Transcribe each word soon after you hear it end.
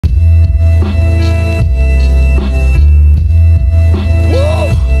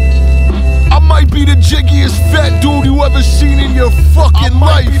you ever seen in your fucking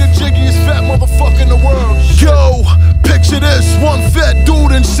life. Be the jiggiest fat motherfucker in the world. Yo, picture this, one fat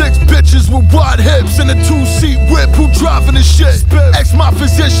dude and 6 bitches with wide hips and a 2-seat whip. Who driving this shit? Ask my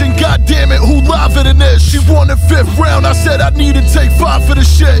physician, goddamn it, who liver than this? She wanted 5th round, I said I need to take 5 for the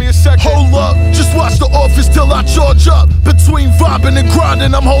shit. Hold up, just watch The Office till I charge up. Between vibing and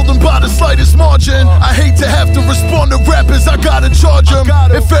grinding, I'm holding by the slightest margin. I hate to have to respond to rappers, I gotta charge them.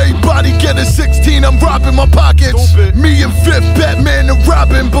 If everybody get a 16, I'm robbing my pockets. Me and 5th, Batman and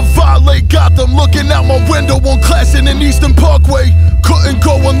Robin, but violate Gotham. Looking out my window on Classen and Eastern Parkway. Couldn't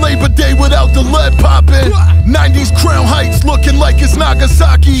go on Labor Day without the lead popping. 90s Crown Heights looking like it's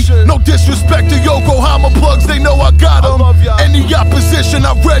Nagasaki. No disrespect to Yokohama plugs, they know I got them. Any opposition,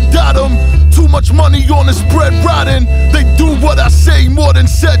 I red dot them. Too much money on the spread riding. They do what I say more than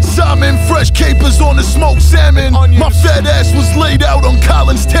said Simon. Fresh capers on the smoked salmon. My fat ass was laid out on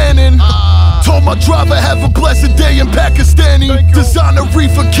Collins tanning. Told my driver have a blessed day in Pakistani. Designer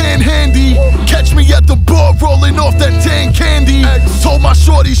reefer can handy. Catch me at the bar rolling off that tan candy. Told my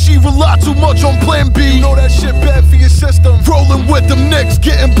shorty she rely too much on plan B. You know that shit bad for your system. Rolling with them Knicks,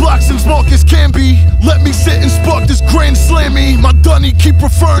 getting blocks since Marcus Camby. Let me sit and spark this grand slammy. My dunny keep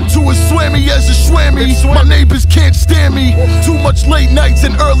referring to as swammy as a schwammy. My neighbors can't stand me. Too much late nights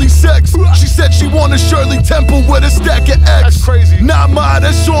and early sex. She said she wanted Shirley Temple with a stack of X. That's crazy. Nah, ma,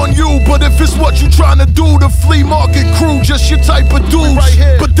 that's on you. But if it's what you tryna do, the flea market crew just your type of dudes.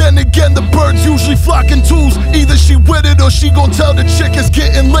 But then again, the birds usually flock in twos. Either she with it or she gon' tell the chick it's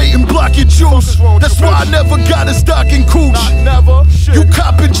getting late and block your juice. That's why I never got a stocking cooch. Never. You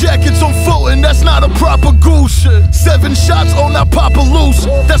copping jackets on Fulton, that's not a proper goose. 7 shots on that pop a loose.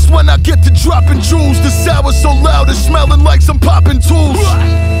 That's when I get to dropping jewels. The sour so loud it's smelling like some popping tools.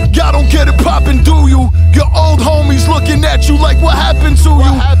 Y'all don't get it poppin', do you? Your old homies looking at you like what happened to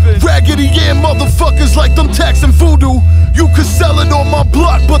you? Raggedy air motherfuckers like them taxing Voodoo. You could sell it on my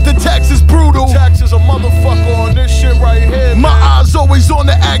block, but the tax is brutal. Tax is a motherfucker on this shit right here, My eyes always on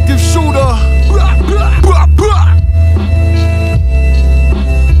the active shooter.